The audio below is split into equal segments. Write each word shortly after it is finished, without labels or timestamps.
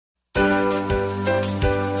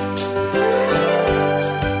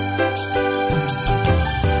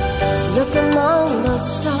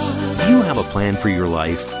a plan for your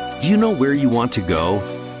life? Do you know where you want to go?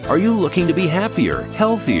 Are you looking to be happier,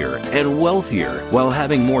 healthier, and wealthier while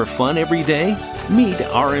having more fun every day? Meet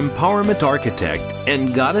our empowerment architect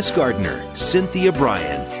and goddess gardener, Cynthia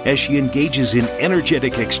Bryan, as she engages in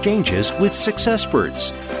energetic exchanges with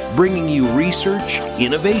successperts, bringing you research,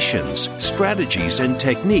 innovations, strategies, and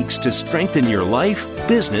techniques to strengthen your life,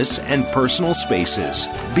 business, and personal spaces.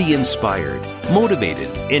 Be inspired, motivated,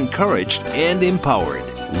 encouraged, and empowered.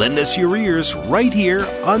 Lend us your ears right here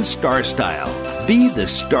on Star Style. Be the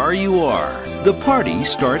star you are. The party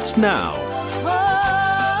starts now.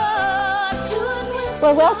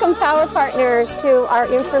 Well, welcome, Power Partners, to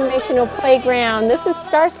our informational playground. This is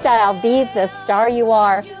Star Style, Be the Star You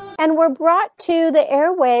Are. And we're brought to the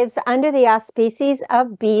airwaves under the auspices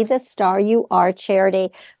of Be the Star You Are charity.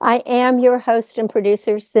 I am your host and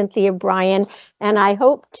producer, Cynthia Bryan, and I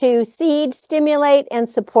hope to seed, stimulate, and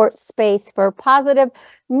support space for positive,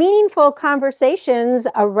 meaningful conversations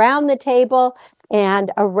around the table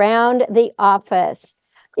and around the office.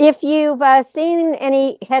 If you've seen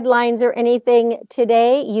any headlines or anything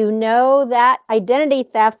today, you know that identity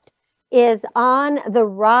theft is on the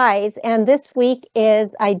rise, and this week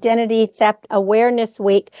is Identity Theft Awareness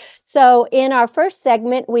Week. So in our first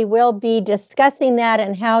segment, we will be discussing that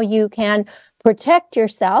and how you can protect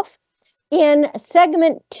yourself. In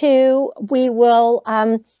segment 2, we will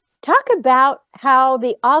talk about how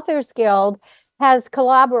the Authors Guild has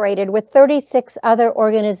collaborated with 36 other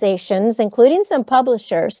organizations, including some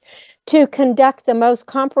publishers, to conduct the most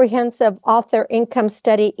comprehensive author income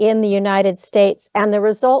study in the United States. And the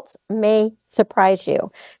results may surprise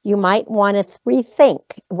you. You might want to rethink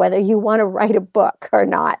whether you want to write a book or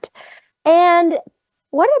not. And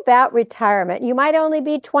what about retirement? You might only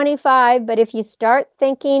be 25, but if you start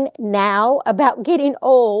thinking now about getting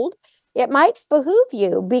old, it might behoove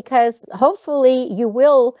you, because hopefully you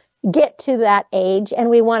will get to that age, and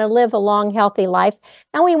we want to live a long, healthy life,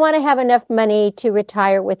 and we want to have enough money to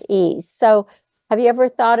retire with ease. So have you ever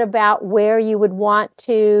thought about where you would want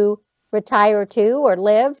to retire to or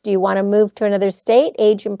live? Do you want to move to another state,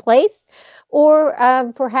 age and place, or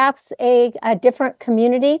perhaps a different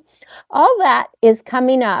community? All that is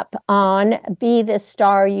coming up on Be the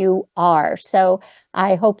Star You Are. So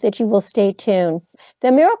I hope that you will stay tuned.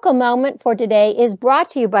 The miracle moment for today is brought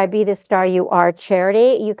to you by Be the Star You Are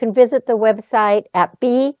charity. You can visit the website at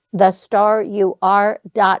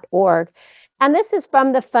BeTheStarYouAre.org. And this is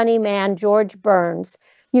from the funny man, George Burns.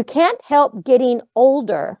 You can't help getting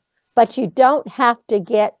older, but you don't have to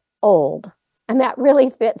get old. And that really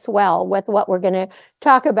fits well with what we're going to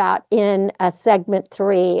talk about in segment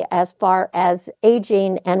 3 as far as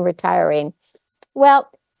aging and retiring. Well,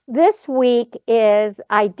 this week is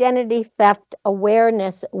Identity Theft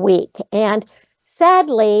Awareness Week. And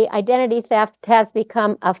sadly, identity theft has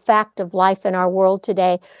become a fact of life in our world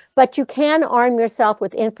today. But you can arm yourself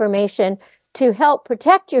with information to help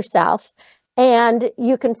protect yourself. And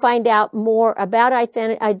you can find out more about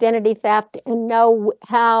identity theft and know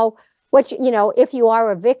if you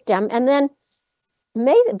are a victim, and then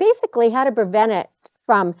basically how to prevent it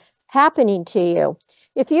from happening to you.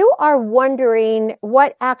 If you are wondering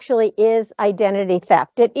what actually is identity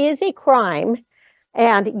theft, it is a crime.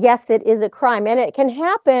 And yes, it is a crime. And it can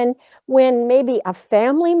happen when maybe a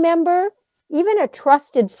family member, even a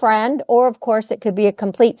trusted friend, or of course it could be a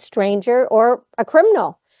complete stranger or a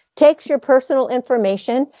criminal, takes your personal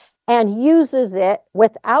information and uses it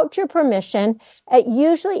without your permission. It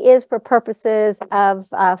usually is for purposes of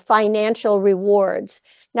financial rewards.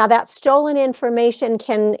 Now, that stolen information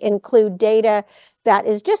can include data that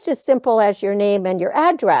is just as simple as your name and your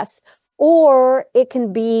address, or it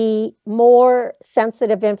can be more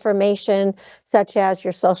sensitive information such as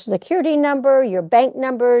your social security number, your bank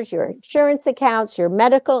numbers, your insurance accounts, your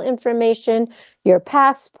medical information, your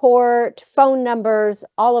passport, phone numbers,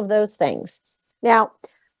 all of those things. Now,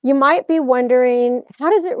 you might be wondering, how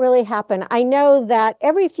does it really happen? I know that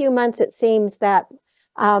every few months it seems that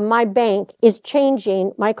my bank is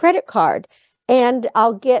changing my credit card, and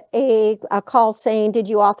I'll get a call saying, did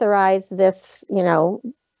you authorize this,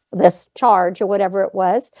 this charge or whatever it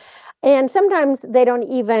was? And sometimes they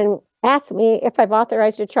don't even ask me if I've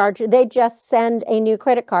authorized a charge. They just send a new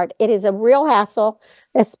credit card. It is a real hassle,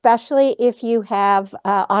 especially if you have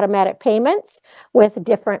automatic payments with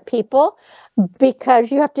different people, because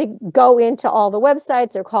you have to go into all the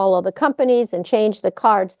websites or call all the companies and change the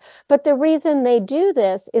cards. But the reason they do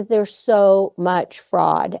this is there's so much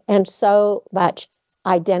fraud and so much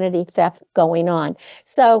identity theft going on.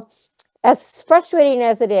 So as frustrating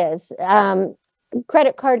as it is,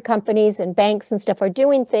 credit card companies and banks and stuff are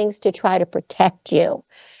doing things to try to protect you.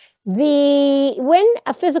 When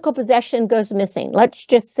a physical possession goes missing, let's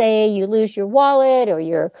just say you lose your wallet or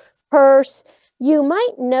your purse, you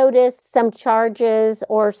might notice some charges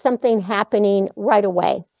or something happening right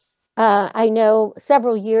away. I know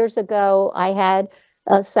several years ago I had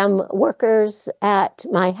some workers at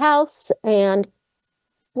my house, and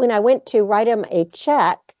when I went to write them a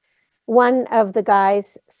check, one of the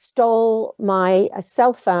guys stole my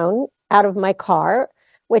cell phone out of my car,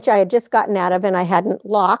 which I had just gotten out of and I hadn't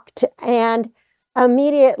locked, and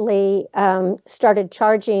immediately started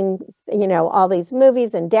charging, all these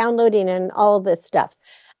movies and downloading and all of this stuff.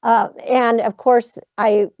 And of course,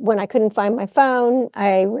 when I couldn't find my phone,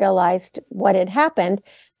 I realized what had happened.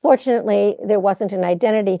 Fortunately, there wasn't an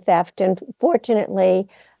identity theft, and fortunately,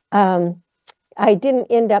 um, I didn't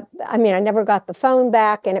end up, I mean, I never got the phone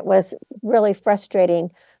back, and it was really frustrating.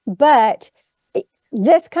 But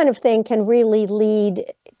this kind of thing can really lead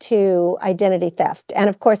to identity theft. And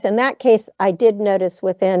of course, in that case, I did notice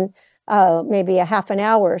within maybe a half an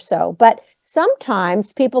hour or so. But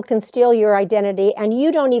sometimes people can steal your identity and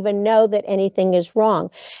you don't even know that anything is wrong.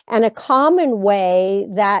 And a common way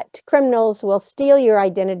that criminals will steal your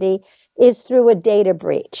identity is through a data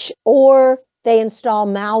breach, or they install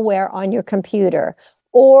malware on your computer,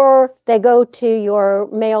 or they go to your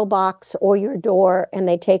mailbox or your door and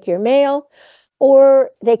they take your mail, or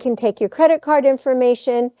they can take your credit card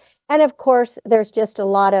information. And of course, there's just a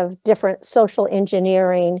lot of different social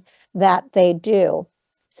engineering that they do.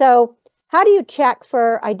 So, how do you check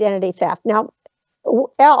for identity theft? Now,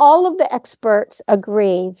 all of the experts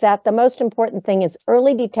agree that the most important thing is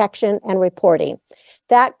early detection and reporting.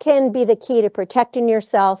 That can be the key to protecting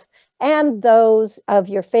yourself and those of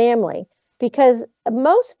your family, because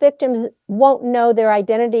most victims won't know their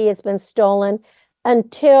identity has been stolen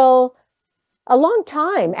until a long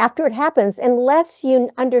time after it happens, unless you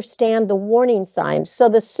understand the warning signs. So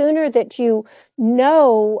the sooner that you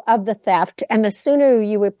know of the theft and the sooner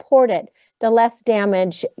you report it, the less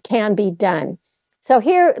damage can be done. So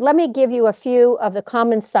here, let me give you a few of the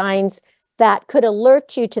common signs that could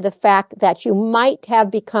alert you to the fact that you might have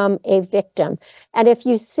become a victim. And if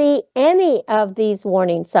you see any of these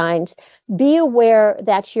warning signs, be aware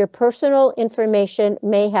that your personal information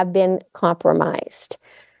may have been compromised.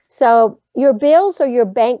 So your bills or your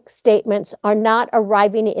bank statements are not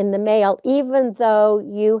arriving in the mail, even though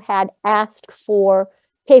you had asked for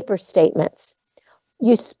paper statements.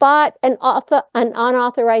 You spot an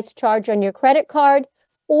unauthorized charge on your credit card,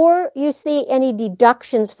 or you see any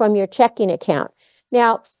deductions from your checking account.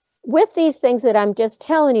 Now, with these things that I'm just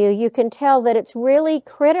telling you, you can tell that it's really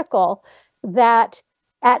critical that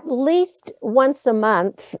at least once a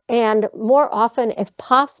month, and more often if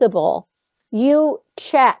possible, you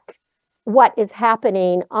check what is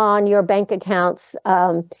happening on your bank accounts,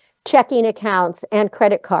 checking accounts, and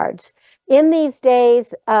credit cards. In these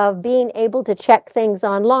days of being able to check things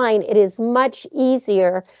online, it is much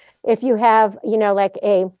easier if you have, like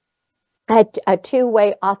a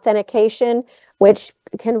two-way authentication, which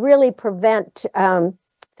can really prevent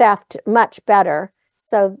theft much better.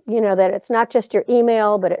 So, that it's not just your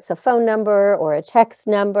email, but it's a phone number or a text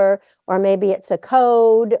number, or maybe it's a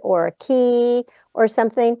code or a key or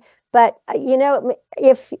something. But,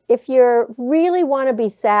 if you really want to be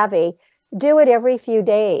savvy, do it every few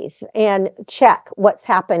days and check what's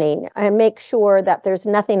happening and make sure that there's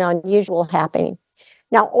nothing unusual happening.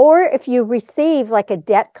 Now, or if you receive like a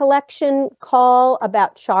debt collection call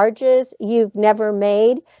about charges you've never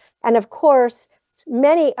made, and of course,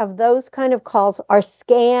 many of those kind of calls are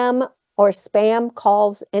scam or spam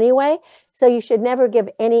calls anyway, so you should never give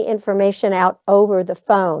any information out over the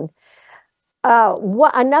phone.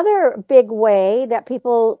 Another big way that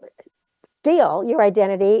people steal your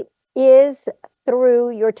identity is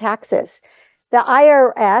through your taxes. The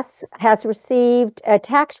IRS has received a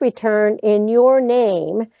tax return in your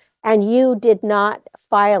name and you did not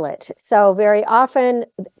file it. So very often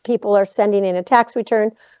people are sending in a tax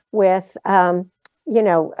return with,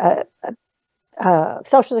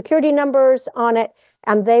 Social Security numbers on it,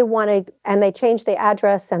 and they change the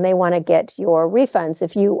address and they want to get your refunds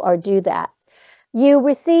if you do that. You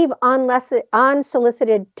receive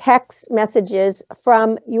unsolicited text messages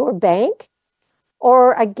from your bank,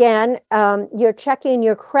 or again, you're checking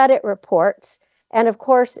your credit reports. And of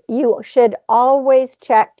course, you should always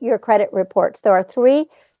check your credit reports. There are 3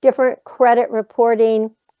 different credit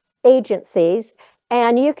reporting agencies,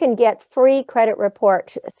 and you can get free credit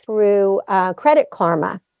reports through Credit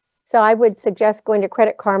Karma. So I would suggest going to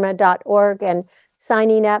creditkarma.org and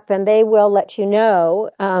signing up, and they will let you know.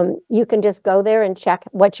 You can just go there and check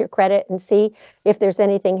what's your credit and see if there's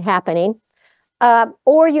anything happening.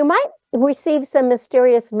 Or you might receive some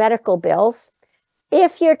mysterious medical bills.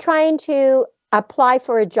 If you're trying to apply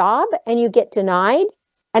for a job and you get denied,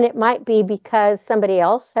 and it might be because somebody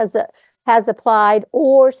else has applied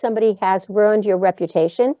or somebody has ruined your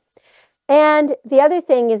reputation. And the other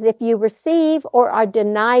thing is if you receive or are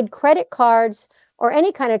denied credit cards or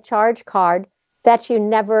any kind of charge card that you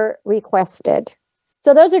never requested.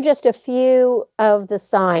 So those are just a few of the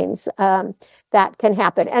signs that can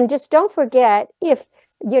happen. And just don't forget, if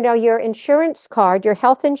your insurance card, your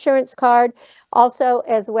health insurance card, also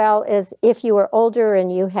as well as if you are older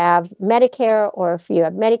and you have Medicare, or if you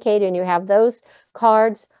have Medicaid and you have those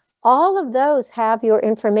cards, all of those have your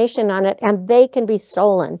information on it, and they can be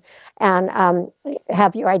stolen and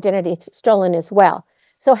have your identity stolen as well.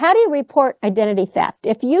 So how do you report identity theft?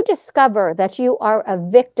 If you discover that you are a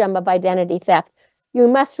victim of identity theft, you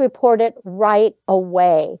must report it right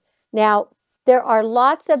away. Now, there are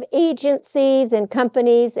lots of agencies and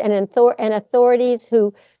companies and authorities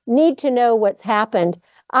who need to know what's happened.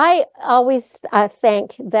 I always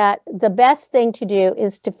think that the best thing to do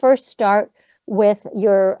is to first start with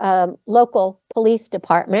your local police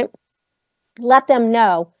department. Let them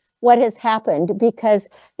know what has happened, because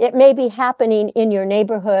it may be happening in your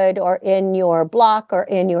neighborhood or in your block or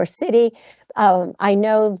in your city. I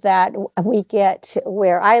know that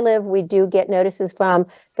where I live, we do get notices from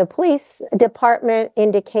the police department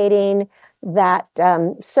indicating that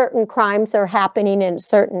certain crimes are happening in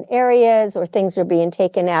certain areas, or things are being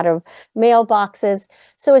taken out of mailboxes.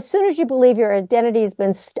 So as soon as you believe your identity has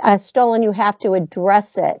been stolen, you have to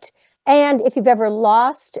address it. And if you've ever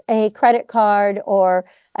lost a credit card or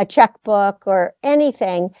a checkbook or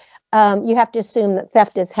anything, you have to assume that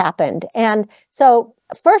theft has happened. And so,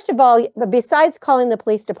 first of all, besides calling the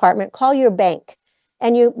police department, call your bank.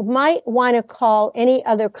 And you might want to call any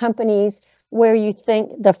other companies where you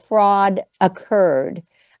think the fraud occurred.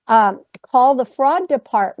 Call the fraud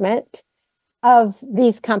department of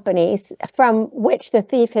these companies from which the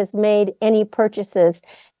thief has made any purchases.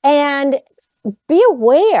 And be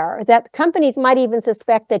aware that companies might even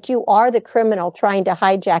suspect that you are the criminal trying to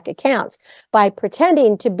hijack accounts by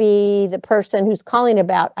pretending to be the person who's calling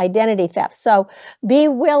about identity theft. So be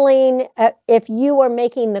willing, if you are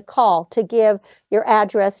making the call, to give your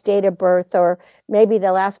address, date of birth, or maybe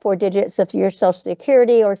the last 4 digits of your Social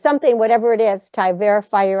Security or something, whatever it is, to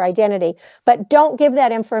verify your identity. But don't give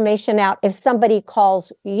that information out if somebody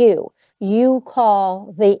calls you. You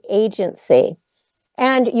call the agency.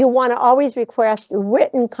 And you want to always request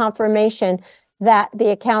written confirmation that the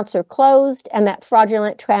accounts are closed and that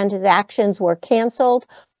fraudulent transactions were canceled,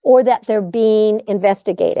 or that they're being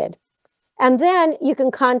investigated. And then you can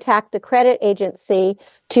contact the credit agency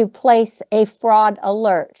to place a fraud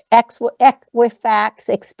alert. Equifax,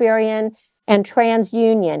 Experian, and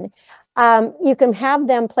TransUnion. You can have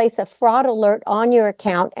them place a fraud alert on your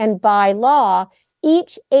account, and by law,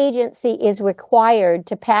 each agency is required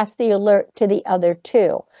to pass the alert to the other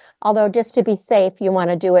two. Although, just to be safe, you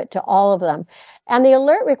want to do it to all of them. And the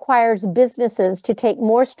alert requires businesses to take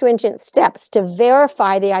more stringent steps to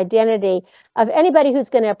verify the identity of anybody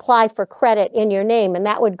who's going to apply for credit in your name. And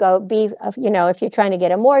that would be, if you're trying to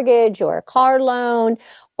get a mortgage or a car loan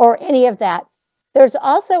or any of that. There's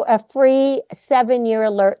also a free 7-year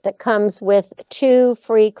alert that comes with 2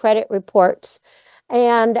 free credit reports.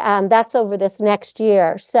 And that's over this next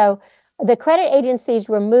year. So the credit agencies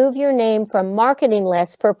remove your name from marketing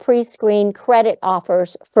lists for pre-screened credit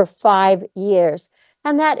offers for 5 years.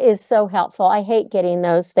 And that is so helpful. I hate getting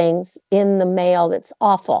those things in the mail. That's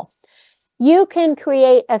awful. You can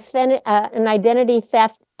create an identity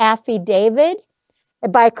theft affidavit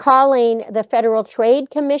by calling the Federal Trade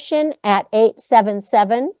Commission at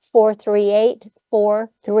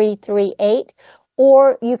 877-438-4338.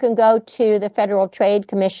 Or you can go to the Federal Trade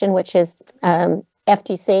Commission, which is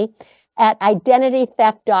FTC, at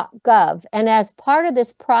identitytheft.gov. And as part of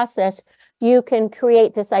this process, you can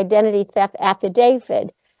create this identity theft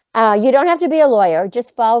affidavit. You don't have to be a lawyer.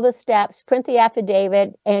 Just follow the steps, print the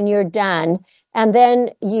affidavit, and you're done. And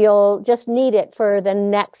then you'll just need it for the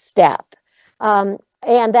next step. And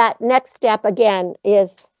that next step, again,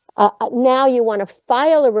 is now you want to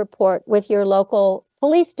file a report with your local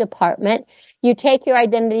police department. You take your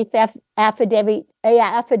identity theft affidavit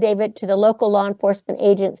to the local law enforcement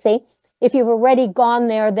agency. If you've already gone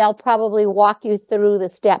there, they'll probably walk you through the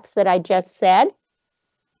steps that I just said.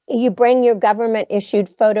 You bring your government-issued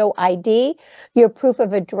photo ID, your proof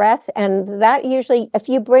of address, and that usually, if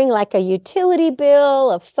you bring like a utility bill,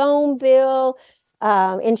 a phone bill,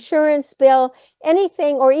 insurance bill,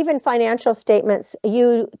 anything, or even financial statements,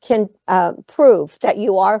 you can prove that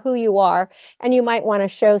you are who you are, and you might want to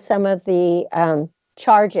show some of the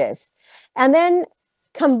charges. And then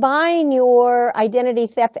combine your identity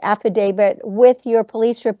theft affidavit with your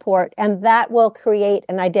police report, and that will create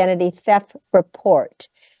an identity theft report.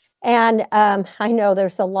 And I know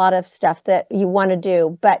there's a lot of stuff that you want to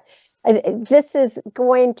do, but this is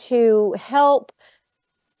going to help.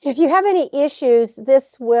 If you have any issues,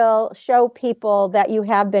 this will show people that you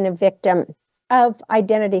have been a victim of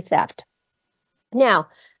identity theft. Now,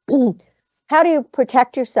 how do you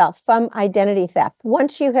protect yourself from identity theft?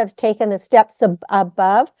 Once you have taken the steps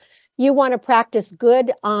above, you want to practice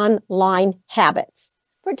good online habits.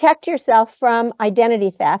 Protect yourself from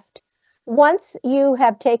identity theft. Once you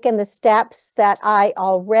have taken the steps that I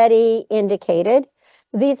already indicated,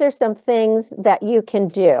 these are some things that you can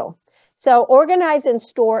do. So organize and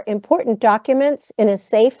store important documents in a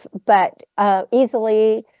safe but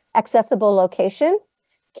easily accessible location.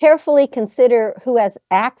 Carefully consider who has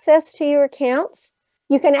access to your accounts.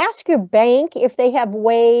 You can ask your bank if they have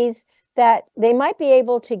ways that they might be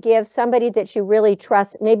able to give somebody that you really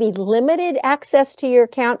trust maybe limited access to your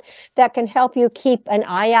account that can help you keep an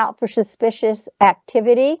eye out for suspicious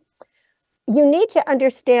activity. You need to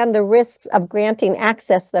understand the risks of granting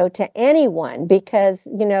access, though, to anyone because,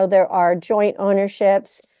 there are joint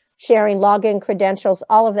ownerships, sharing login credentials,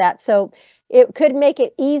 all of that. So it could make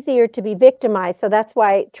it easier to be victimized. So that's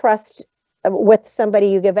why trust with somebody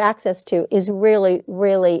you give access to is really,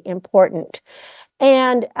 really important.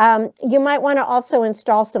 And you might want to also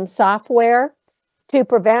install some software to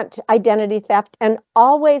prevent identity theft. And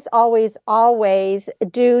always, always, always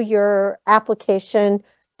do your application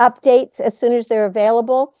updates as soon as they're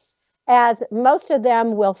available, as most of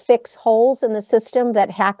them will fix holes in the system that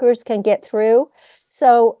hackers can get through.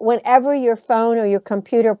 So whenever your phone or your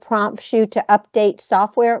computer prompts you to update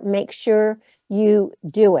software, make sure you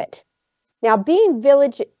do it. Now, being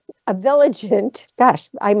vigilant, gosh,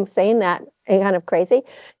 I'm saying that kind of crazy.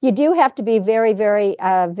 You do have to be very, very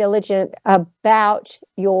vigilant about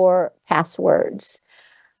your passwords.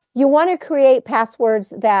 You want to create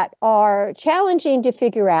passwords that are challenging to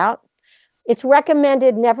figure out. It's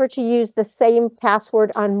recommended never to use the same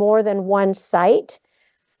password on more than one site.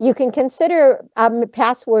 You can consider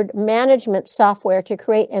password management software to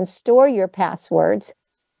create and store your passwords.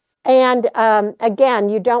 And again,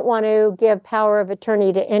 you don't want to give power of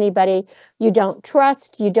attorney to anybody you don't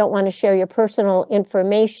trust. You don't want to share your personal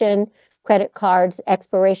information, credit cards,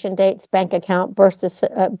 expiration dates, bank account,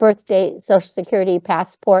 birth date, social security,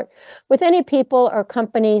 passport with any people or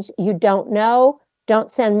companies you don't know.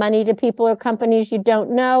 Don't send money to people or companies you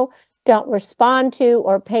don't know. Don't respond to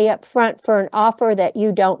or pay up front for an offer that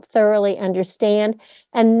you don't thoroughly understand.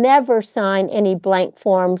 And never sign any blank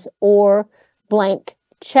forms or blank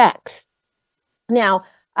checks. Now,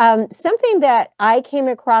 something that I came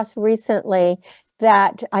across recently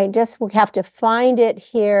that I just will have to find it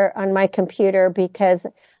here on my computer because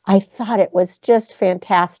I thought it was just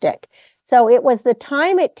fantastic. So it was the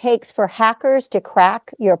time it takes for hackers to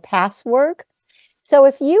crack your password. So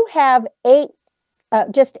if you have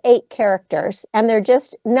just 8 characters and they're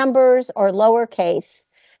just numbers or lowercase,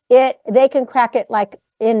 they can crack it like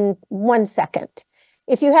in 1 second.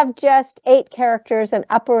 If you have just 8 characters and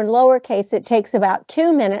upper and lowercase, it takes about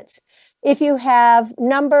 2 minutes. If you have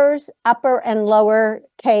numbers, upper and lower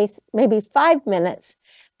case, maybe 5 minutes.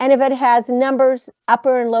 And if it has numbers,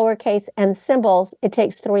 upper and lowercase, and symbols, it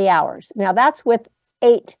takes 3 hours. Now that's with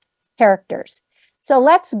 8 characters. So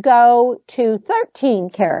let's go to 13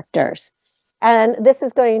 characters. And this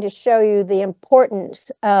is going to show you the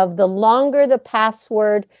importance of the longer the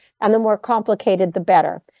password and the more complicated, the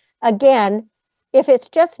better. Again, if it's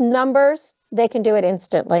just numbers, they can do it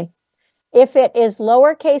instantly. If it is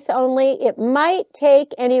lowercase only, it might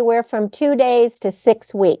take anywhere from 2 days to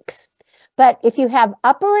 6 weeks. But if you have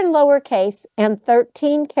upper and lowercase and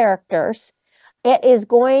 13 characters, it is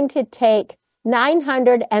going to take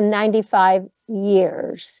 995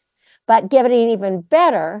 years. But getting even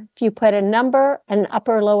better, if you put a number, an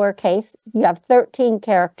upper lowercase, you have 13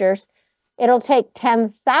 characters, it'll take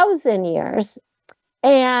 10,000 years.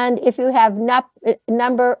 And if you have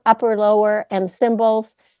number, upper, lower, and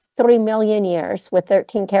symbols, 3 million years with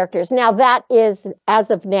 13 characters. Now, that is as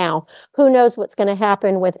of now. Who knows what's going to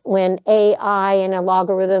happen when AI and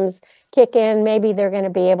algorithms kick in? Maybe they're going to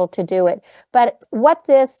be able to do it. But what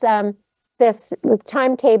this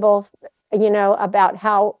timetable, about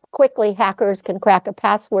how quickly hackers can crack a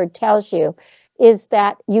password tells you is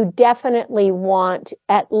that you definitely want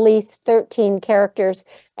at least 13 characters,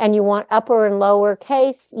 and you want upper and lower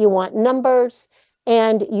case, you want numbers,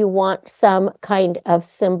 and you want some kind of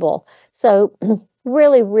symbol. So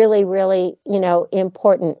really, really, really,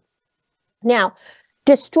 important. Now,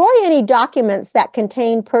 Destroy any documents that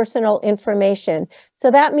contain personal information. So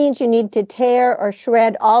that means you need to tear or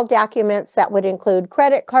shred all documents that would include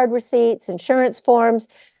credit card receipts, insurance forms,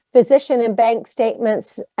 physician and bank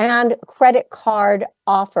statements, and credit card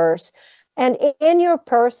offers. And in your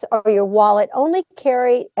purse or your wallet, only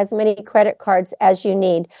carry as many credit cards as you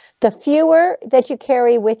need. The fewer that you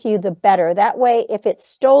carry with you, the better. That way, if it's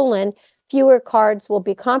stolen, fewer cards will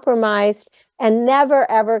be compromised, and never,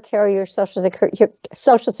 ever carry your Social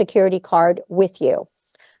Security card with you.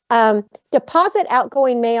 Deposit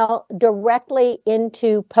outgoing mail directly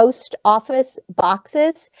into post office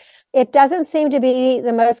boxes. It doesn't seem to be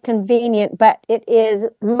the most convenient, but it is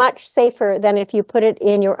much safer than if you put it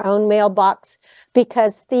in your own mailbox,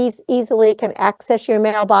 because thieves easily can access your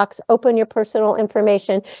mailbox, open your personal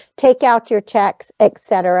information, take out your checks,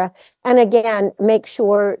 etc. And again, make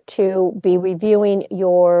sure to be reviewing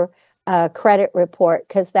your credit report,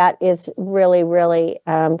 because that is really, really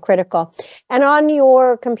critical. And on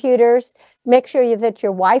your computers, make sure that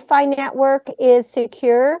your Wi-Fi network is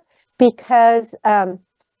secure, because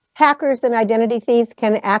hackers and identity thieves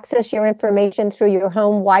can access your information through your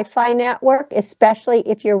home Wi-Fi network, especially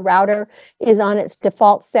if your router is on its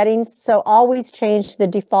default settings. So always change the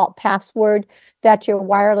default password that your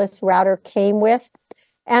wireless router came with.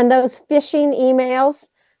 And those phishing emails,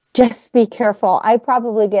 just be careful. I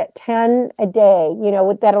probably get 10 a day,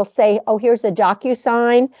 that'll say, oh, here's a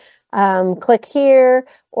DocuSign, click here,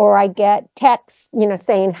 or I get texts,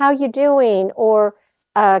 saying, how you doing? Or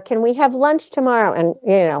can we have lunch tomorrow? And,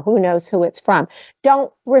 who knows who it's from.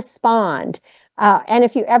 Don't respond. And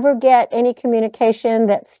if you ever get any communication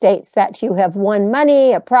that states that you have won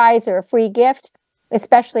money, a prize, or a free gift,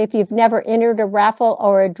 especially if you've never entered a raffle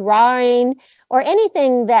or a drawing, or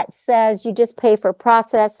anything that says you just pay for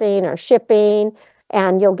processing or shipping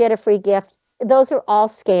and you'll get a free gift, those are all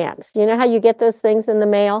scams. You know how you get those things in the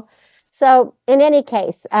mail? So in any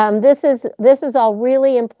case, this is all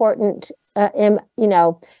really important,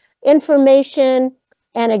 information.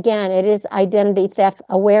 And again, it is Identity Theft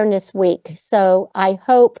Awareness Week. So I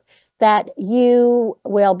hope that you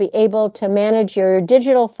will be able to manage your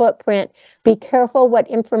digital footprint. Be careful what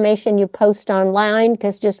information you post online,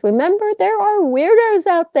 because just remember, there are weirdos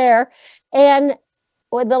out there. And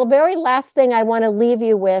the very last thing I want to leave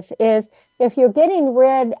you with is, if you're getting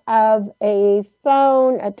rid of a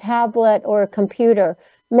phone, a tablet, or a computer,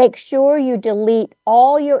 make sure you delete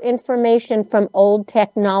all your information from old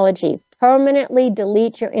technology. Permanently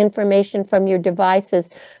delete your information from your devices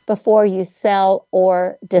before you sell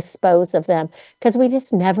or dispose of them, because we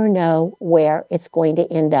just never know where it's going to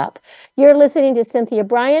end up. You're listening to Cynthia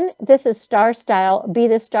Bryan. This is Star Style, Be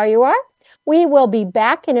the Star You Are. We will be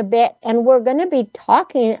back in a bit, and we're going to be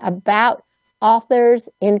talking about authors'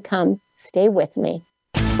 income. Stay with me.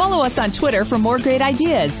 Follow us on Twitter for more great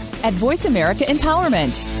ideas at Voice America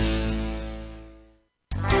Empowerment.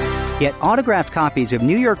 Get autographed copies of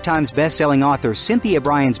New York Times bestselling author Cynthia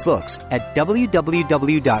Bryan's books at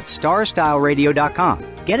www.starstyleradio.com.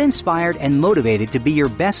 Get inspired and motivated to be your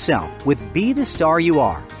best self with Be the Star You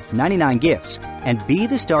Are, 99 gifts, and Be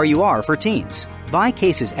the Star You Are for teens. Buy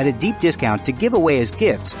cases at a deep discount to give away as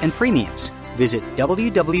gifts and premiums. Visit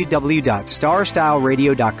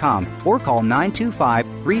www.starstyleradio.com or call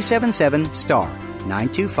 925-377-STAR.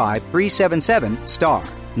 925-377-STAR.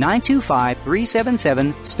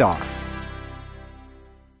 925-377-STAR.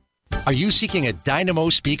 Are you seeking a dynamo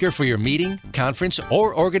speaker for your meeting, conference,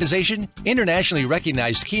 or organization? Internationally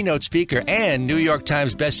recognized keynote speaker and New York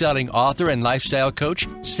Times bestselling author and lifestyle coach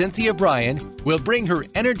Cynthia Bryan will bring her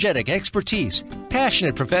energetic expertise,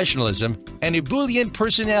 passionate professionalism, and ebullient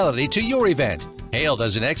personality to your event. Hailed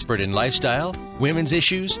as an expert in lifestyle, women's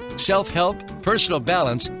issues, self-help, personal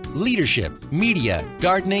balance, leadership, media,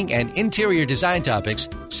 gardening, and interior design topics,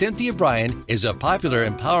 Cynthia Bryan is a popular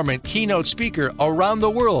empowerment keynote speaker around the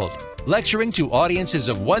world, lecturing to audiences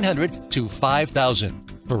of 100 to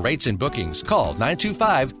 5,000. For rates and bookings, call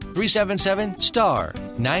 925-377-STAR,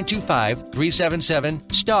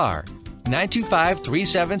 925-377-STAR,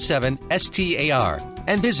 925-377-STAR,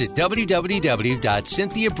 and visit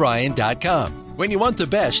www.cynthiabryan.com. When you want the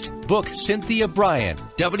best, book Cynthia Bryan,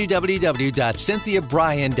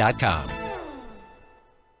 www.cynthiabryan.com.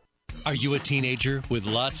 Are you a teenager with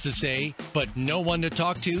lots to say, but no one to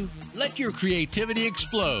talk to? Let your creativity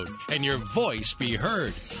explode and your voice be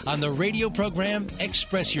heard on the radio program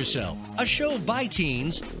Express Yourself, a show by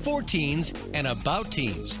teens, for teens, and about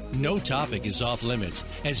teens. No topic is off limits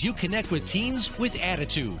as you connect with teens with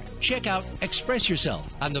attitude. Check out Express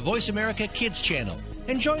Yourself on the Voice America Kids channel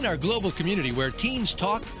and join our global community where teens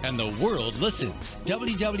talk and the world listens.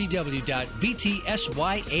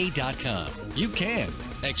 www.btsya.com. You can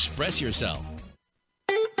express yourself.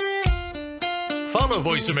 Follow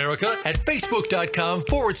Voice America at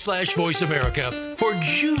facebook.com/Voice America for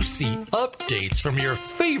juicy updates from your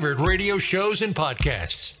favorite radio shows and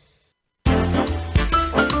podcasts.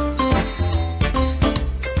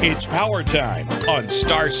 It's power time on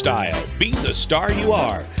Star Style. Be the star you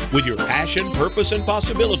are with your passion, purpose, and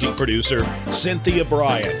possibility producer, Cynthia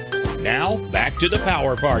Bryan. Now, back to the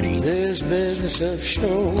Power Party.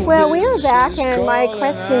 Well, we are back, and my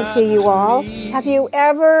question to you all, have you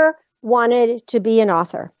ever wanted to be an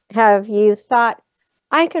author? Have you thought,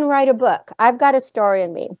 I can write a book? I've got a story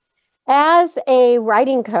in me. As a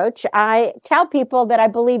writing coach, I tell people that I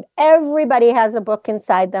believe everybody has a book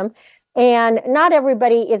inside them. And not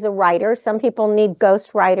everybody is a writer. Some people need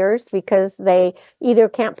ghost writers because they either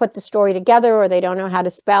can't put the story together, or they don't know how to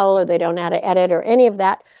spell, or they don't know how to edit, or any of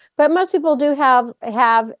that. But most people do have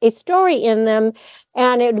a story in them,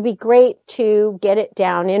 and it would be great to get it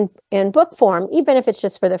down in book form, even if it's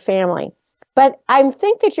just for the family. But I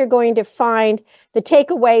think that you're going to find the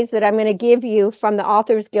takeaways that I'm going to give you from the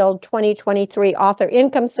Authors Guild 2023 Author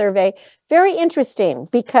Income Survey very interesting,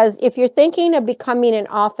 because if you're thinking of becoming an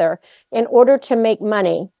author in order to make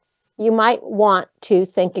money, you might want to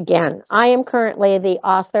think again. I am currently the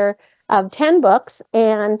author of 10 books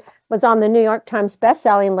and was on the New York Times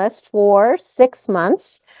bestselling list for 6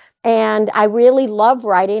 months. And I really love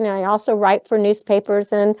writing. And I also write for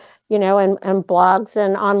newspapers and blogs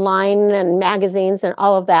and online and magazines and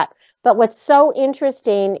all of that. But what's so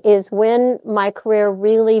interesting is when my career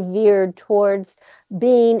really veered towards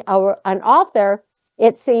being an author,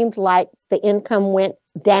 it seemed like the income went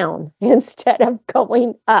down instead of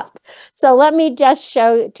going up. So let me just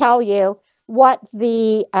tell you what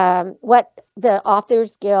the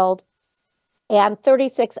Authors Guild and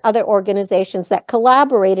 36 other organizations that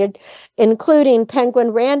collaborated, including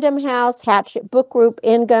Penguin Random House, Hatchet Book Group,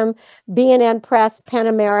 Ingham, B&N Press, PEN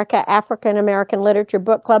America, African American Literature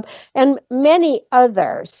Book Club, and many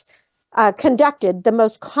others, conducted the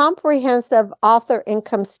most comprehensive author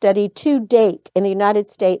income study to date in the United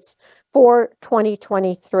States for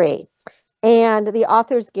 2023. And the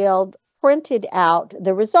Authors Guild printed out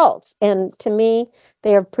the results. And to me,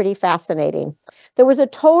 they are pretty fascinating. There was a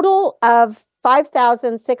total of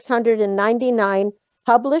 5,699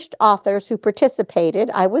 published authors who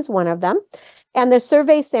participated. I was one of them. And the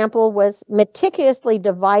survey sample was meticulously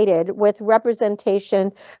divided with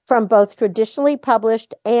representation from both traditionally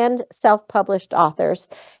published and self-published authors,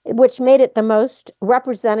 which made it the most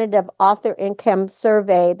representative author income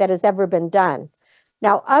survey that has ever been done.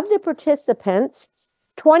 Now, of the participants,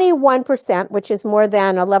 21%, which is more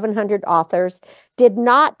than 1,100 authors, did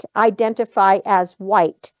not identify as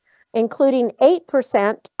white, including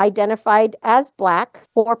 8% identified as Black,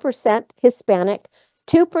 4% Hispanic,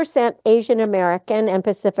 2% Asian American and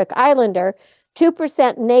Pacific Islander,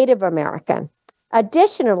 2% Native American.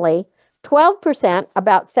 Additionally, 12%,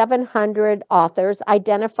 about 700 authors,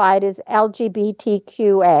 identified as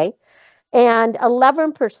LGBTQA, and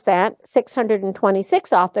 11%,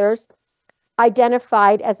 626 authors,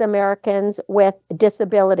 identified as Americans with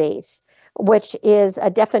disabilities, which is a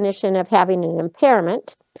definition of having an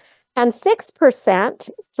impairment. And 6%,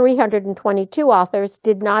 322 authors,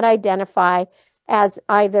 did not identify as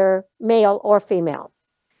either male or female.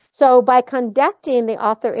 So by conducting the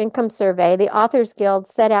Author Income Survey, the Authors Guild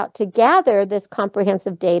set out to gather this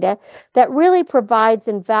comprehensive data that really provides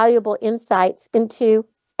invaluable insights into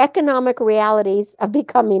economic realities of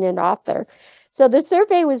becoming an author. So the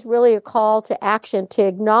survey was really a call to action to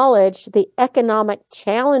acknowledge the economic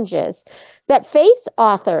challenges that face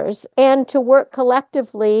authors and to work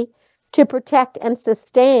collectively to protect and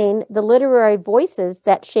sustain the literary voices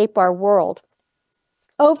that shape our world.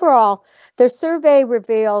 Overall, the survey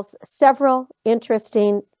reveals several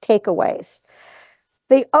interesting takeaways.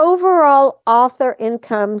 The overall author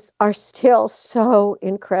incomes are still so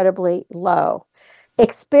incredibly low.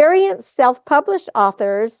 Experienced self-published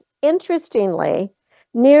authors, interestingly,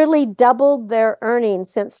 nearly doubled their earnings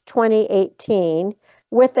since 2018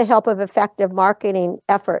 with the help of effective marketing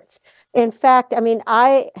efforts. In fact,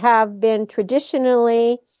 I have been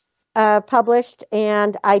traditionally published,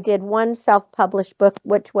 and I did one self-published book,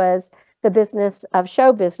 which was the business of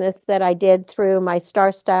show business that I did through my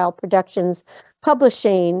Star Style Productions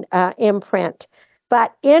publishing imprint.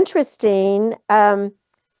 But interesting,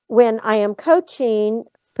 when I am coaching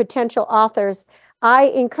potential authors, I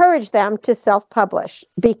encourage them to self-publish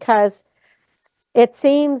because it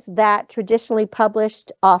seems that traditionally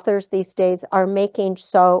published authors these days are making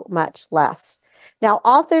so much less. Now,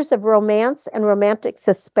 authors of romance and romantic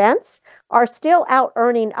suspense are still out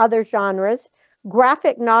earning other genres.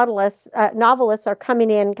 Graphic novelists are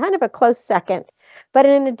coming in kind of a close second. But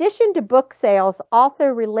in addition to book sales,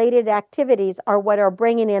 author-related activities are what are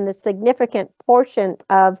bringing in the significant portion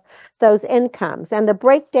of those incomes. And the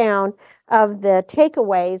breakdown of the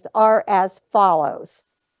takeaways are as follows.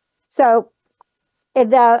 So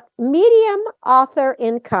the median author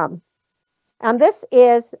income, and this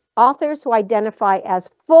is authors who identify as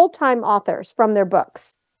full-time authors from their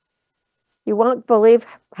books. You won't believe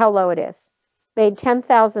how low it is. Made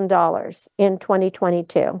 $10,000 in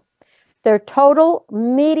 2022. Their total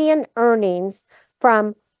median earnings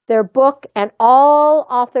from their book and all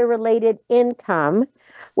author-related income,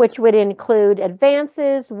 which would include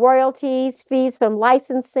advances, royalties, fees from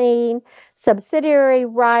licensing, subsidiary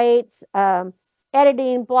rights,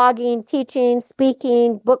 editing, blogging, teaching,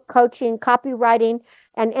 speaking, book coaching, copywriting,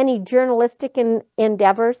 and any journalistic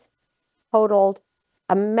endeavors, totaled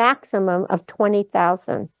a maximum of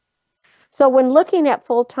 $20,000. So when looking at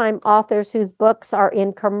full-time authors whose books are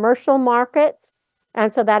in commercial markets,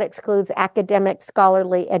 and so that excludes academic,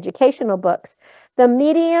 scholarly, educational books, the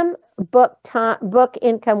median book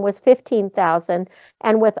income was $15,000,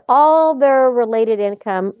 and with all their related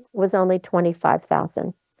income was only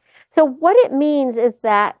 $25,000. So what it means is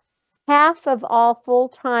that half of all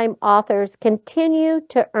full-time authors continue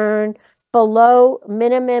to earn below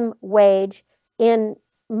minimum wage in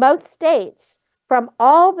most states from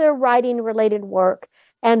all their writing-related work,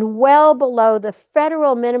 and well below the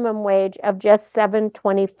federal minimum wage of just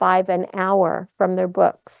 $7.25 an hour from their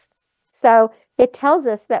books. So it tells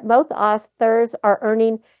us that most authors are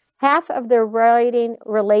earning half of their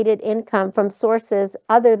writing-related income from sources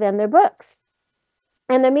other than their books.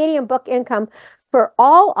 And the median book income for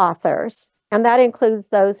all authors, and that includes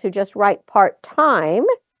those who just write part-time,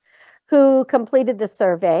 who completed the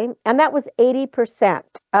survey, and that was 80%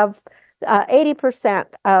 of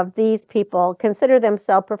these people consider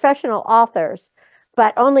themselves professional authors,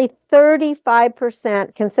 but only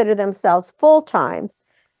 35% consider themselves full-time.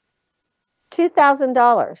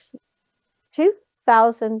 $2,000.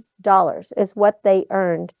 $2,000 is what they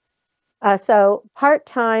earned. So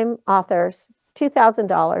part-time authors,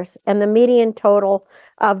 $2,000, and the median total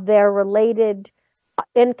of their related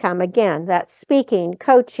income, again, that's speaking,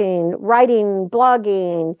 coaching, writing,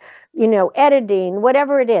 blogging, editing,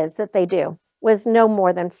 whatever it is that they do, was no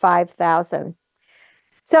more than $5,000.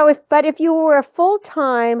 So if you were a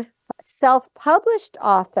full-time self-published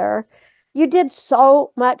author, you did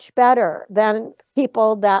so much better than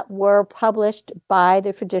people that were published by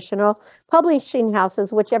the traditional publishing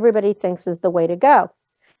houses, which everybody thinks is the way to go.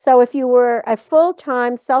 So if you were a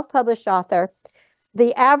full-time self-published author,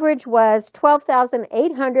 the average was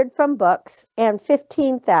 $12,800 from books and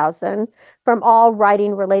 $15,000 from all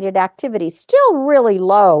writing-related activities. Still really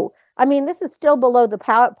low. I mean, this is still below the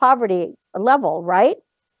poverty level, right?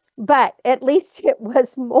 But at least it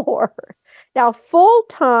was more. Now,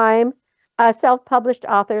 full-time self-published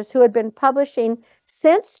authors who had been publishing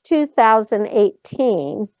since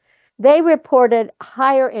 2018, they reported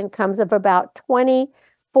higher incomes of about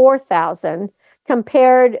 $24,000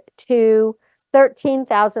 compared to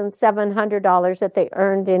 $13,700 that they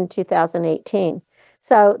earned in 2018.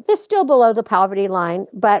 So they're still below the poverty line,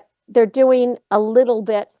 but they're doing a little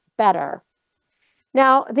bit better.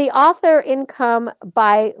 Now, the author income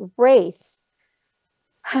by race,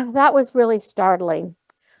 that was really startling.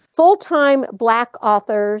 Full-time Black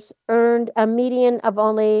authors earned a median of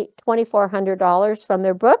only $2,400 from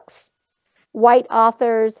their books. White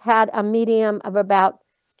authors had a median of about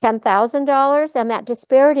 $10,000, and that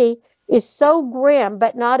disparity is so grim,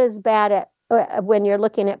 but not as bad at when you're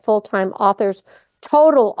looking at full-time authors'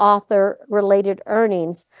 total author-related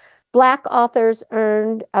earnings. Black authors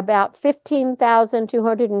earned about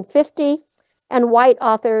 $15,250, and white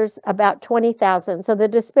authors about $20,000. So the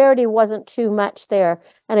disparity wasn't too much there.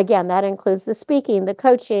 And again, that includes the speaking, the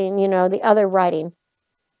coaching, the other writing.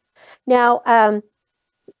 Now,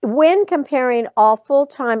 when comparing all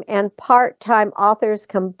full-time and part-time authors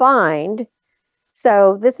combined,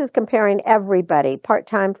 so this is comparing everybody,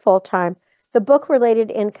 part-time, full-time, the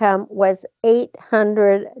book-related income was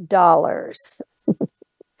 $800.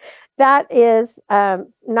 That is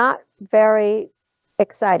not very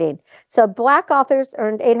exciting. So Black authors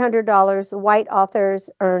earned $800. White authors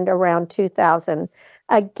earned around $2,000.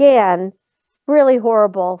 Again, really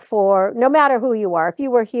horrible for no matter who you are. If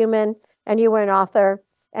you were human and you were an author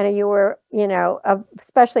and you were,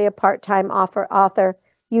 especially a part-time author,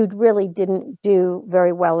 you really didn't do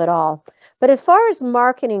very well at all. But as far as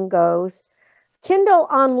marketing goes, Kindle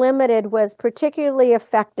Unlimited was particularly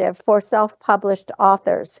effective for self-published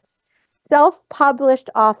authors. Self-published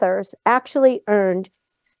authors actually earned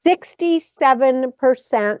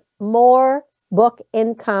 67% more book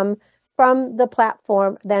income from the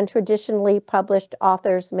platform than traditionally published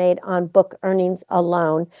authors made on book earnings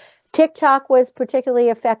alone. TikTok was a particularly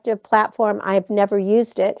effective platform. I've never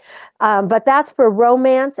used it, but that's for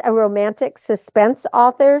romance and romantic suspense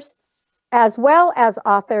authors, as well as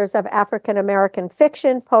authors of African American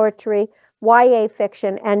fiction, poetry, YA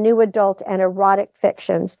fiction, and new adult and erotic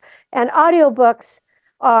fictions. And audiobooks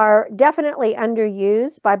are definitely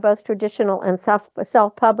underused by both traditional and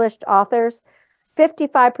self-published authors.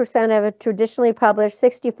 55% of traditionally published,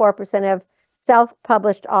 64% of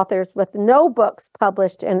self-published authors with no books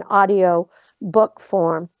published in audio book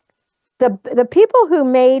form. The people who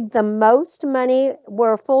made the most money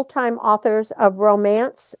were full-time authors of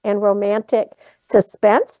romance and romantic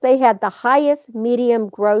suspense. They had the highest medium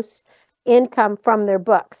gross income from their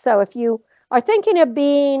books. So if you are thinking of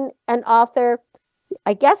being an author,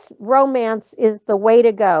 I guess romance is the way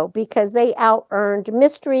to go because they out-earned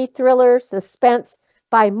mystery, thriller, suspense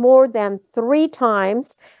by more than 3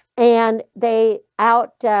 times, and they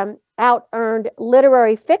out-earned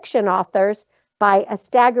literary fiction authors by a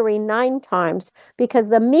staggering 9 times because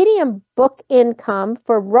the median book income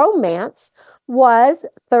for romance was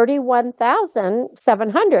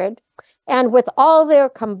 $31,700, and with all their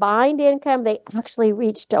combined income, they actually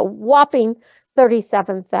reached a whopping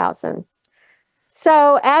 $37,000.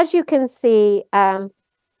 So as you can see,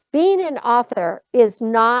 being an author is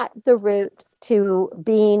not the route to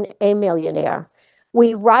being a millionaire.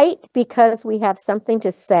 We write because we have something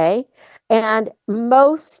to say. And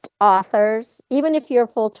most authors, even if you're a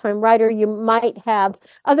full-time writer, you might have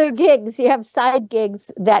other gigs. You have side gigs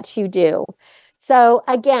that you do. So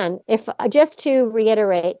again, if just to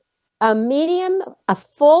reiterate, a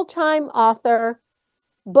full-time author,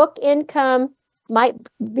 book income might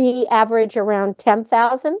be average around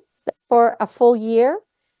 $10,000 for a full year.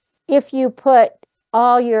 If you put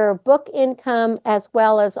all your book income as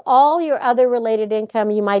well as all your other related income,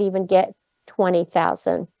 you might even get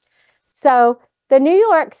 $20,000. So the New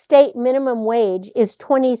York state minimum wage is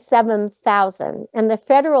 $27,000 and the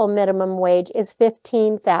federal minimum wage is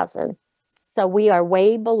 $15,000. So we are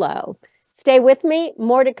way below. Stay with me.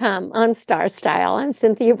 More to come on Star Style. I'm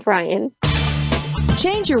Cynthia Bryan.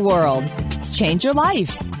 Change your world. Change your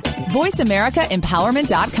life.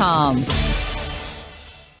 VoiceAmericaEmpowerment.com.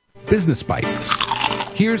 Business Bites.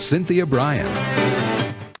 Here's Cynthia Bryan.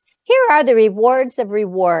 Here are the rewards of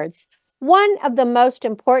rewards. One of the most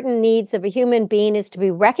important needs of a human being is to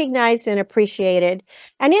be recognized and appreciated.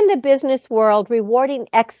 And in the business world, rewarding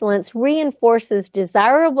excellence reinforces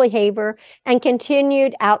desirable behavior and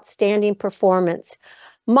continued outstanding performance.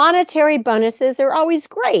 Monetary bonuses are always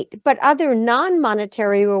great, but other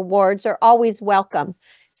non-monetary rewards are always welcome.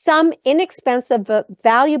 Some inexpensive but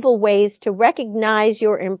valuable ways to recognize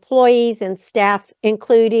your employees and staff,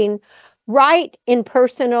 including write in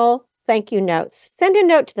personal thank you notes. Send a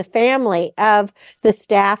note to the family of the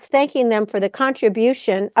staff, thanking them for the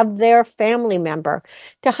contribution of their family member.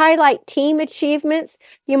 To highlight team achievements,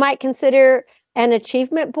 you might consider an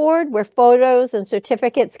achievement board where photos and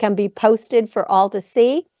certificates can be posted for all to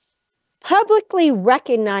see. Publicly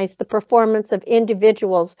recognize the performance of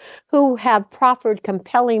individuals who have proffered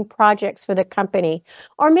compelling projects for the company,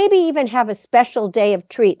 or maybe even have a special day of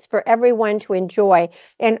treats for everyone to enjoy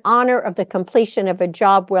in honor of the completion of a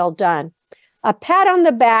job well done. A pat on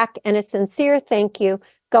the back and a sincere thank you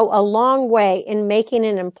go a long way in making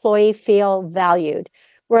an employee feel valued.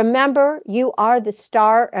 Remember, you are the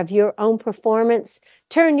star of your own performance.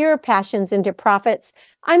 Turn your passions into profits.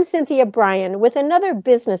 I'm Cynthia Bryan with another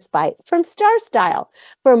Business Bite from Star Style.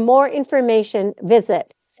 For more information,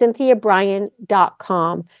 visit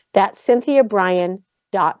CynthiaBryan.com. That's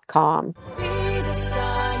CynthiaBryan.com. Be the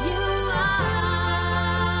star you are.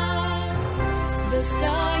 The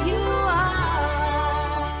star you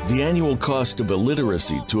are. The annual cost of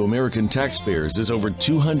illiteracy to American taxpayers is over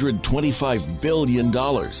 $225 billion.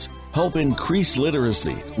 Help increase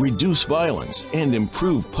literacy, reduce violence, and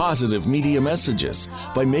improve positive media messages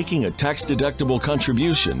by making a tax-deductible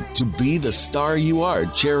contribution to Be the Star You Are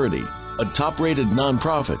charity. A top-rated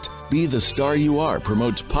nonprofit, Be the Star You Are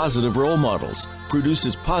promotes positive role models,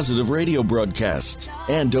 produces positive radio broadcasts,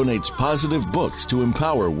 and donates positive books to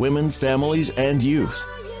empower women, families, and youth.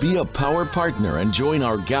 Be a power partner and join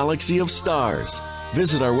our galaxy of stars.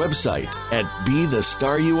 Visit our website at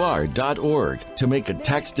BeTheStarYouAre.org to make a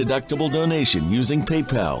tax-deductible donation using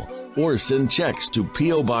PayPal, or send checks to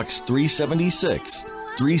P.O. Box 376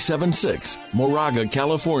 Moraga,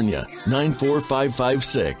 California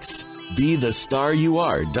 94556.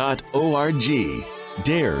 BeTheStarYouAre.org.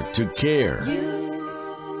 Dare to care.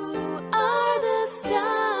 You are the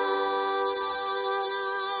star.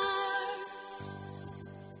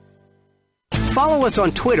 Follow us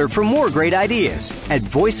on Twitter for more great ideas at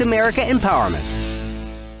Voice America Empowerment.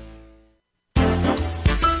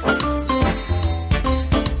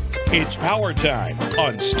 It's power time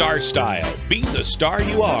on Star Style. Be the star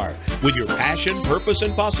you are with your passion, purpose,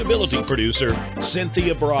 and possibility producer,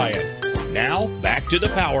 Cynthia Bryan. Now, back to the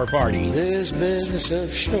Power Party.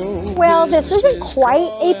 Well, this isn't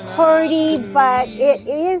quite a party, but it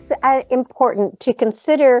is important to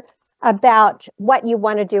consider about what you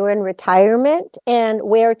want to do in retirement and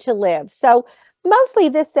where to live. So mostly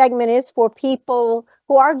this segment is for people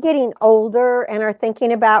who are getting older and are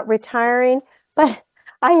thinking about retiring. But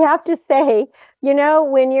I have to say, you know,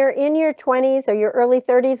 when you're in your 20s or your early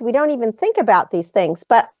 30s, we don't even think about these things.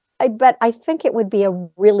 But I think it would be a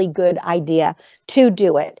really good idea to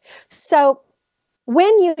do it. So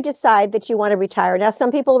when you decide that you want to retire, now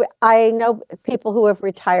some people, I know people who have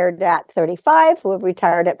retired at 35, who have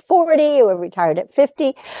retired at 40, who have retired at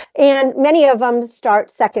 50, and many of them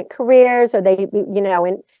start second careers, or they, you know,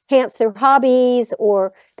 enhance their hobbies,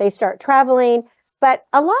 or they start traveling, but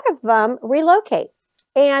a lot of them relocate.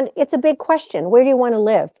 And it's a big question. Where do you want to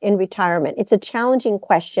live in retirement? It's a challenging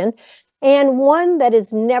question, and one that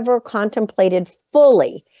is never contemplated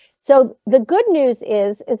fully. So the good news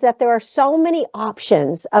is that there are so many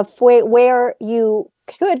options of where you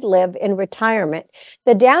could live in retirement.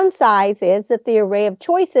 The downside is that the array of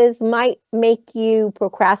choices might make you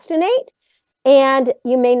procrastinate, and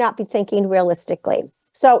you may not be thinking realistically.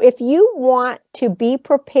 So if you want to be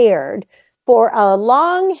prepared for a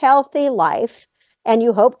long, healthy life, and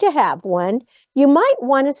you hope to have one, you might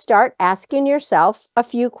want to start asking yourself a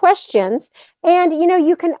few questions. And, you know,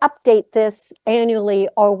 you can update this annually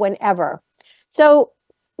or whenever. So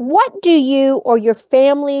what do you or your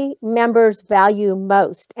family members value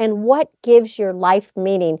most? And what gives your life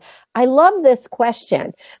meaning? I love this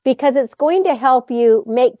question because it's going to help you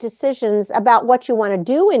make decisions about what you want to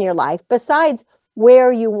do in your life besides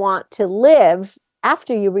where you want to live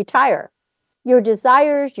after you retire. Your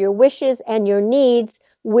desires, your wishes, and your needs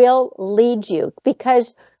will lead you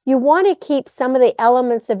because you want to keep some of the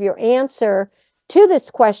elements of your answer to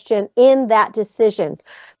this question in that decision.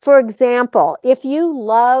 For example, if you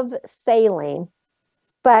love sailing,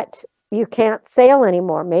 but you can't sail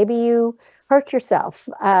anymore, maybe you hurt yourself,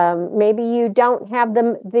 maybe you don't have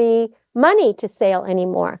the money to sail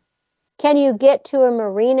anymore. Can you get to a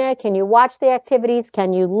marina? Can you watch the activities?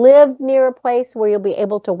 Can you live near a place where you'll be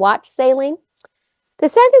able to watch sailing? The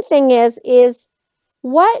second thing is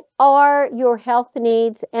what are your health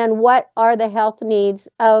needs and what are the health needs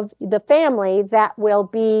of the family that will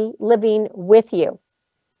be living with you?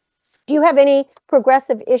 Do you have any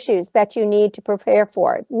progressive issues that you need to prepare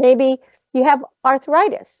for? Maybe you have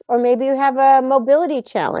arthritis, or maybe you have a mobility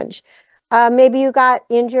challenge. Maybe you got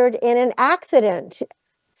injured in an accident.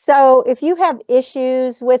 So if you have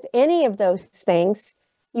issues with any of those things,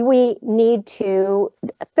 we need to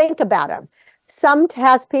think about them. Some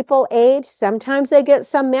as people age, sometimes they get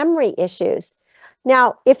some memory issues.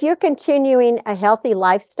 Now, if you're continuing a healthy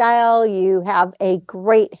lifestyle, you have a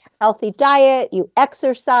great healthy diet, you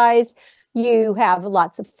exercise, you have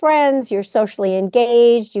lots of friends, you're socially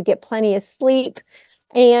engaged, you get plenty of sleep,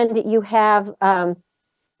 and you have a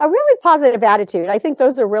really positive attitude. I think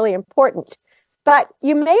those are really important. But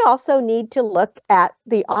you may also need to look at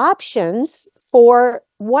the options for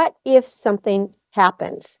what if something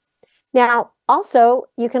happens. Now, also,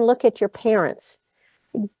 you can look at your parents.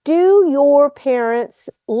 Do your parents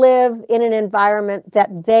live in an environment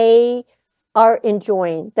that they are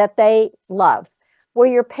enjoying, that they love? Were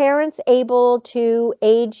your parents able to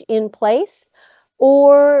age in place?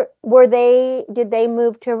 Or did they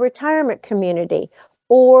move to a retirement community?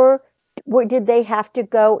 Or did they have to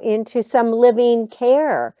go into some living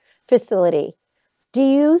care facility? Do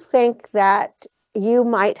you think that you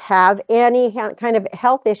might have any kind of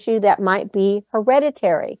health issue that might be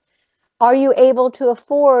hereditary? Are you able to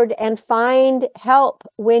afford and find help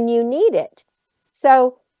when you need it?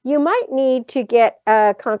 So you might need to get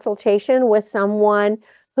a consultation with someone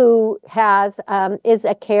who is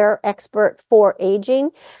a care expert for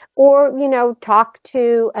aging, or talk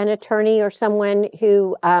to an attorney or someone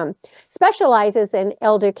who specializes in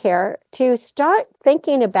elder care to start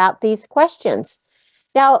thinking about these questions.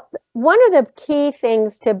 Now, one of the key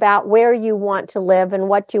things about where you want to live and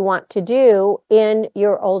what you want to do in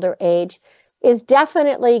your older age is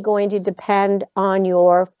definitely going to depend on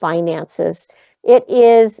your finances. It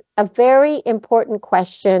is a very important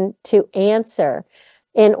question to answer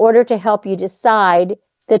in order to help you decide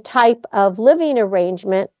the type of living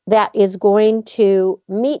arrangement that is going to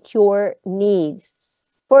meet your needs.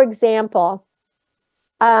 For example,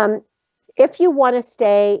 if you want to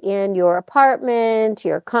stay in your apartment,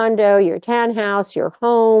 your condo, your townhouse, your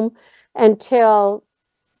home until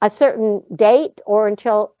a certain date or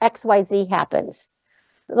until XYZ happens,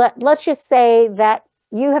 let's just say that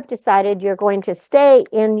you have decided you're going to stay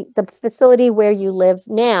in the facility where you live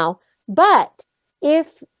now. But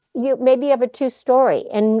if you maybe have a 2-story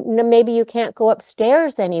and maybe you can't go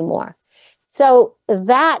upstairs anymore. So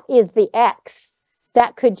that is the X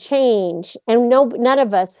that could change. And none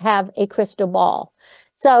of us have a crystal ball.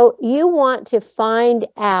 So you want to find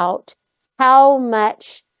out how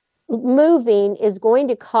much moving is going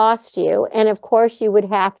to cost you. And of course, you would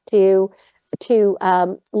have to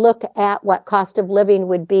look at what cost of living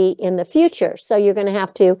would be in the future. So you're going to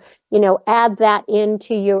have to, add that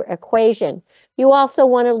into your equation. You also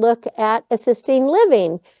want to look at assisting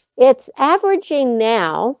living. It's averaging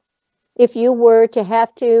now, if you were to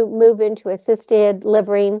have to move into assisted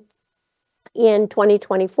living in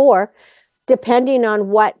 2024, depending on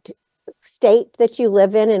what state that you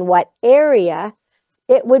live in and what area,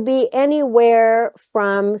 it would be anywhere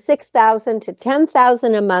from $6,000 to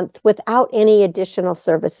 $10,000 a month without any additional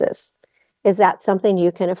services. Is that something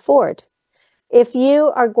you can afford? If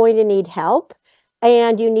you are going to need help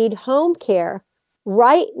and you need home care,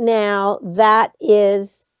 right now that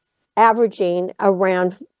is averaging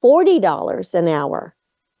around $40 an hour.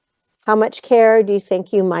 How much care do you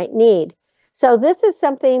think you might need? So this is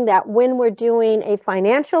something that when we're doing a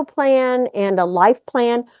financial plan and a life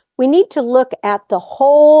plan, we need to look at the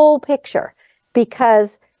whole picture,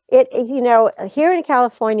 because here in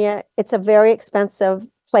California, it's a very expensive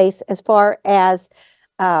place as far as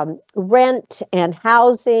rent and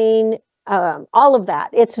housing, all of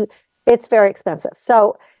that. It's very expensive.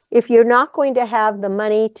 So if you're not going to have the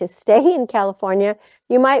money to stay in California,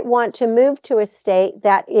 you might want to move to a state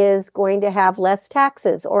that is going to have less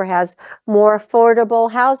taxes or has more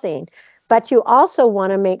affordable housing. But you also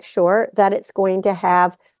want to make sure that it's going to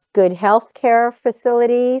have good health care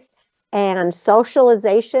facilities and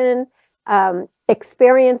socialization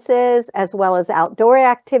experiences, as well as outdoor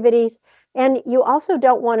activities. And you also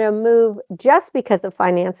don't want to move just because of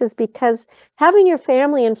finances, because having your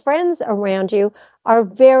family and friends around you are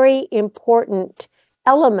very important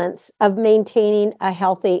elements of maintaining a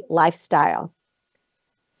healthy lifestyle.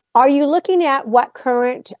 Are you looking at what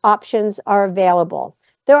current options are available?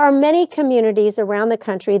 There are many communities around the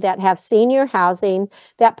country that have senior housing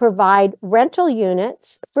that provide rental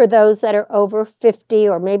units for those that are over 50,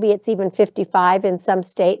 or maybe it's even 55 in some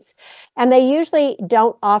states. And they usually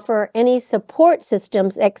don't offer any support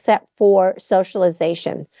systems except for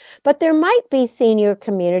socialization. But there might be senior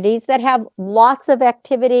communities that have lots of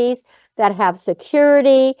activities, that have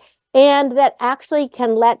security, and that actually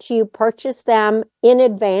can let you purchase them in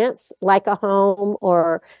advance, like a home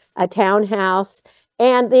or a townhouse.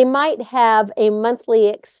 And they might have a monthly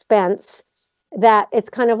expense that it's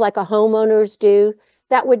kind of like a homeowner's due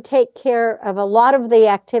that would take care of a lot of the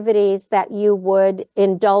activities that you would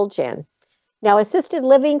indulge in. Now, assisted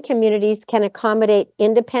living communities can accommodate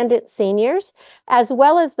independent seniors, as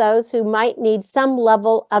well as those who might need some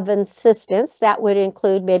level of assistance. That would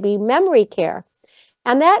include maybe memory care.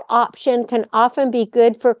 And that option can often be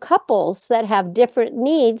good for couples that have different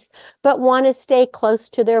needs, but want to stay close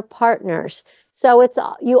to their partners. So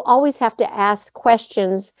you always have to ask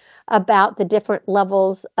questions about the different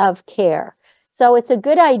levels of care. So it's a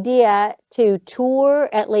good idea to tour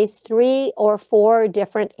at least 3 or 4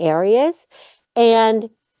 different areas. And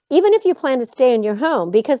even if you plan to stay in your home,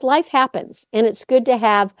 because life happens, and it's good to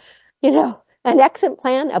have, an exit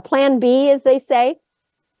plan, a plan B, as they say,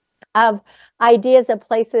 of ideas of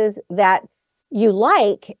places that you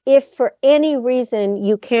like, if for any reason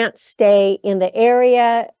you can't stay in the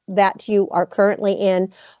area that you are currently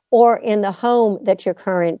in or in the home that you're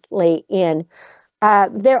currently in.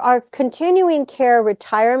 There are continuing care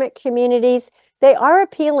retirement communities. They are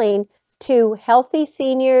appealing to healthy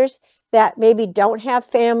seniors that maybe don't have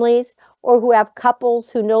families, or who have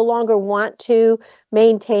couples who no longer want to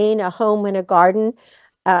maintain a home and a garden.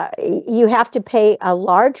 you have to pay a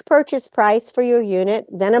large purchase price for your unit,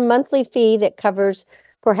 then a monthly fee that covers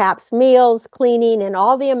perhaps meals, cleaning, and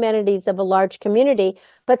all the amenities of a large community.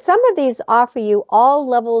 But some of these offer you all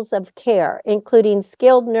levels of care, including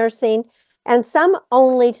skilled nursing, and some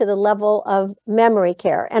only to the level of memory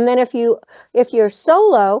care. And then if you're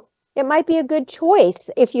solo, it might be a good choice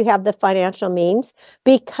if you have the financial means,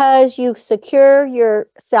 because you secure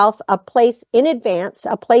yourself a place in advance,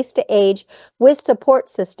 a place to age with support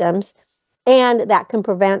systems, and that can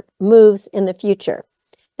prevent moves in the future.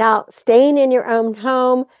 Now, staying in your own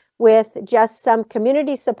home with just some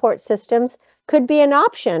community support systems could be an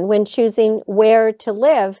option when choosing where to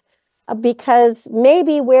live, because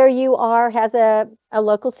maybe where you are has a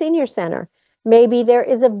local senior center. Maybe there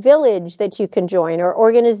is a village that you can join, or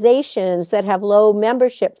organizations that have low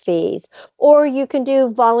membership fees, or you can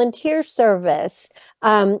do volunteer service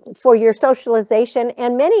for your socialization,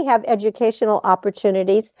 and many have educational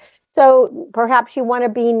opportunities. So perhaps you want to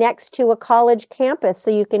be next to a college campus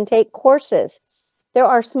so you can take courses. There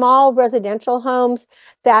are small residential homes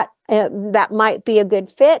that might be a good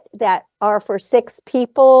fit, that are for 6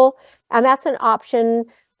 people, and that's an option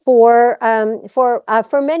for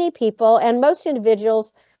many people. And most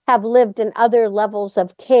individuals have lived in other levels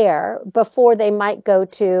of care before they might go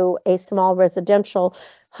to a small residential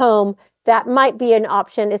home. That might be an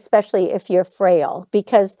option, especially if you're frail,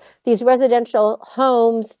 because these residential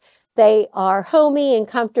homes, they are homey and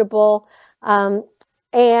comfortable,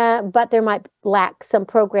 but there might lack some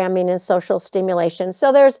programming and social stimulation.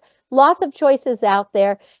 So there's lots of choices out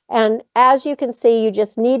there. And as you can see, you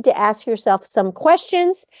just need to ask yourself some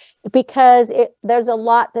questions, because there's a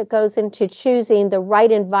lot that goes into choosing the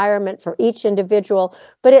right environment for each individual.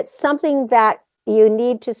 But it's something that you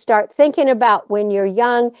need to start thinking about when you're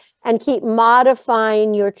young, and keep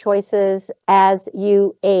modifying your choices as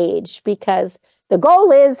you age, because the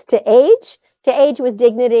goal is to age with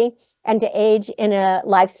dignity, and to age in a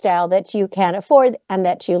lifestyle that you can afford and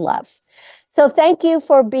that you love. So thank you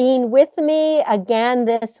for being with me again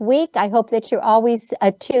this week. I hope that you're always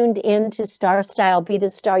tuned in to Star Style, Be the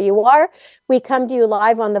Star You Are. We come to you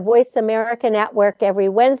live on the Voice America Network every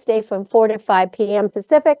Wednesday from 4 to 5 p.m.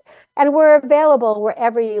 Pacific, and we're available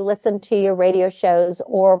wherever you listen to your radio shows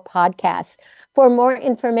or podcasts. For more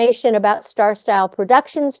information about Star Style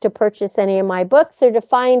Productions, to purchase any of my books, or to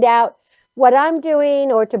find out what I'm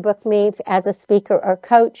doing, or to book me as a speaker or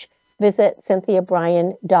coach, visit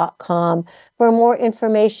CynthiaBryan.com. For more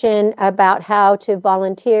information about how to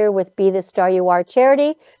volunteer with Be the Star You Are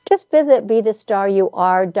charity, just visit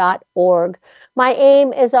BeTheStarYouAre.org. My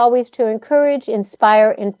aim is always to encourage,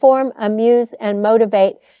 inspire, inform, amuse, and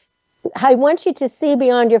motivate. I want you to see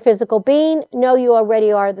beyond your physical being. Know you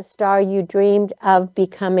already are the star you dreamed of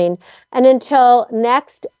becoming. And until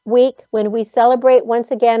next week, when we celebrate once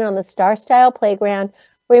again on the Star Style Playground,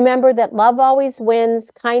 remember that love always wins,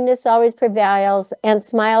 kindness always prevails, and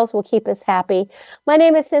smiles will keep us happy. My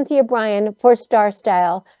name is Cynthia Bryan for Star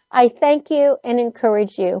Style. I thank you and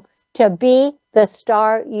encourage you to be the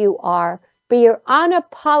star you are. Be your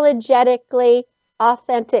unapologetically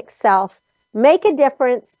authentic self. Make a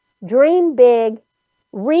difference. Dream big,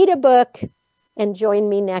 read a book, and join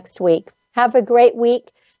me next week. Have a great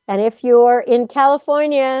week. And if you're in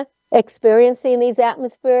California experiencing these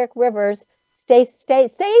atmospheric rivers, stay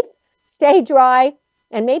safe, stay dry,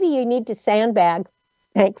 and maybe you need to sandbag.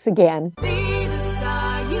 Thanks again. Be the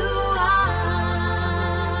star you are.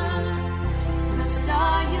 The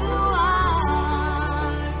star you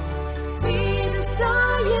are. Be the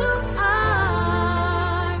star you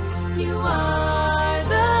are. You are.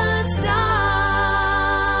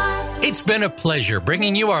 It's been a pleasure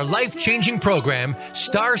bringing you our life-changing program,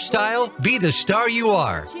 Star Style, Be the Star You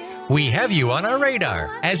Are. We have you on our radar,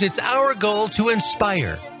 as it's our goal to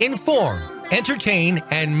inspire, inform, entertain,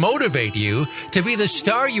 and motivate you to be the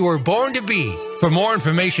star you were born to be. For more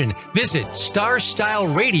information, visit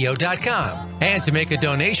StarStyleRadio.com. And to make a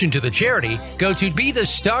donation to the charity, go to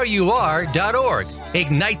BeTheStarYouAre.org.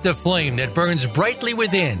 Ignite the flame that burns brightly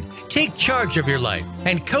within. Take charge of your life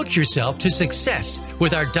and coach yourself to success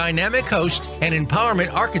with our dynamic host and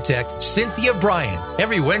empowerment architect, Cynthia Bryan,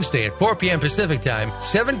 every Wednesday at 4 p.m. Pacific Time,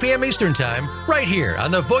 7 p.m. Eastern Time, right here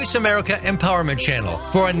on the Voice America Empowerment Channel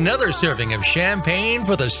for another serving of champagne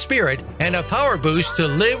for the spirit and a power boost to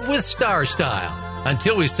live with Star Style.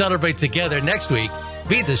 Until we celebrate together next week,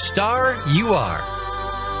 be the star you are.